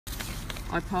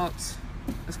I parked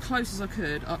as close as I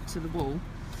could up to the wall.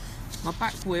 My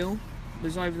back wheel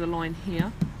was over the line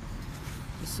here.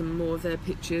 There's some more of their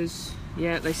pictures.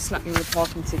 Yeah, they slapped me with a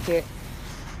parking ticket.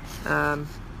 My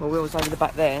wheel was over the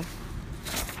back there.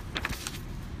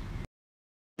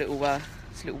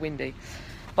 It's a little windy.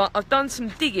 But I've done some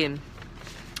digging,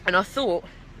 and I thought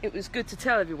it was good to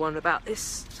tell everyone about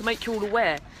this, to make you all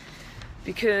aware,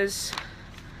 because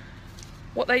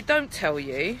what they don't tell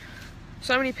you,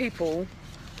 so many people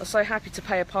are so happy to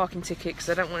pay a parking ticket because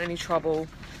they don't want any trouble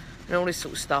and all this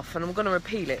sort of stuff, and I'm going to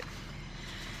repeal it.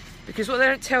 Because what they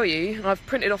don't tell you, and I've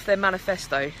printed off their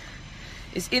manifesto,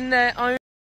 is in their own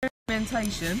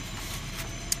documentation.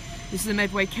 This is the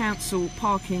Medway Council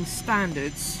Parking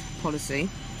Standards Policy.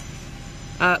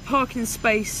 Parking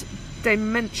space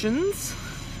dimensions,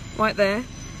 right there,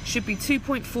 should be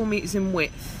 2.4 metres in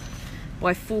width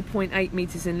by 4.8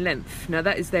 metres in length. Now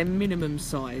that is their minimum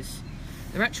size.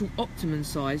 Their actual optimum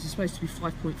size is supposed to be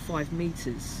 5.5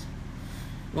 metres.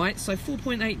 Right, so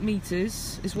 4.8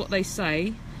 metres is what they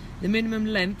say the minimum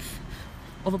length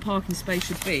of a parking space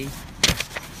should be.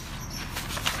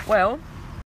 Well,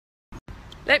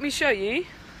 let me show you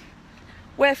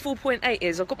where 4.8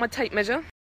 is. I've got my tape measure.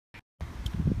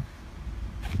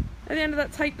 At the end of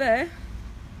that tape there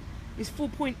is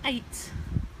 4.8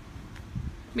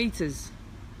 metres.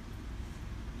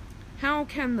 How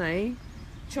can they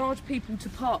charge people to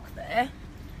park there?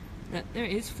 There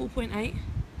it is, 4.8.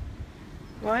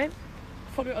 Right,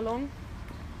 follow it along.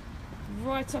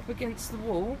 Right up against the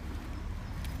wall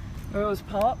where I was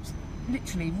parked.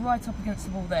 Literally right up against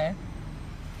the wall there.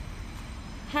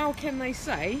 How can they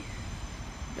say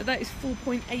that that is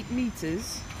 4.8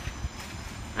 metres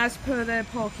as per their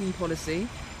parking policy?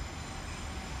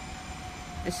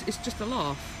 It's just a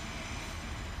laugh.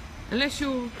 Unless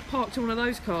you're parked in one of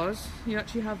those cars, you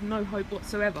actually have no hope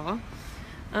whatsoever.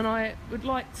 And I would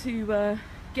like to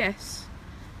guess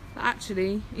that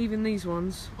actually even these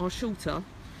ones are shorter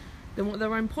than what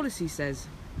their own policy says.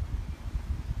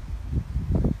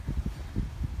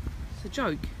 It's a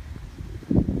joke.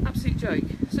 Absolute joke.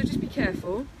 So just be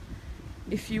careful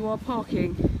if you are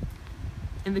parking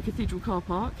in the Cathedral car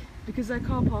park, because their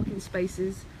car parking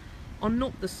spaces are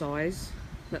not the size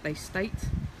that they state.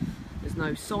 There's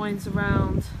no signs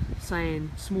around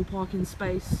saying small parking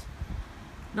space.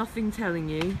 Nothing telling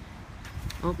you.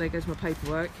 Oh, there goes my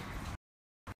paperwork.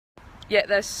 Yeah,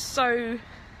 they're so,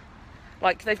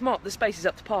 like, they've marked the spaces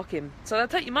up to park in. So they'll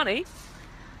take your money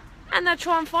and they'll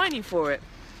try and fine you for it.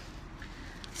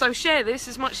 So share this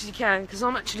as much as you can, because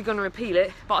I'm actually going to repeal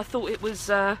it, but I thought it was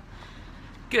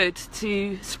good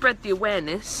to spread the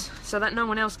awareness so that no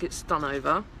one else gets done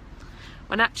over,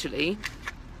 when actually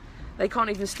they can't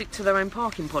even stick to their own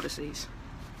parking policies.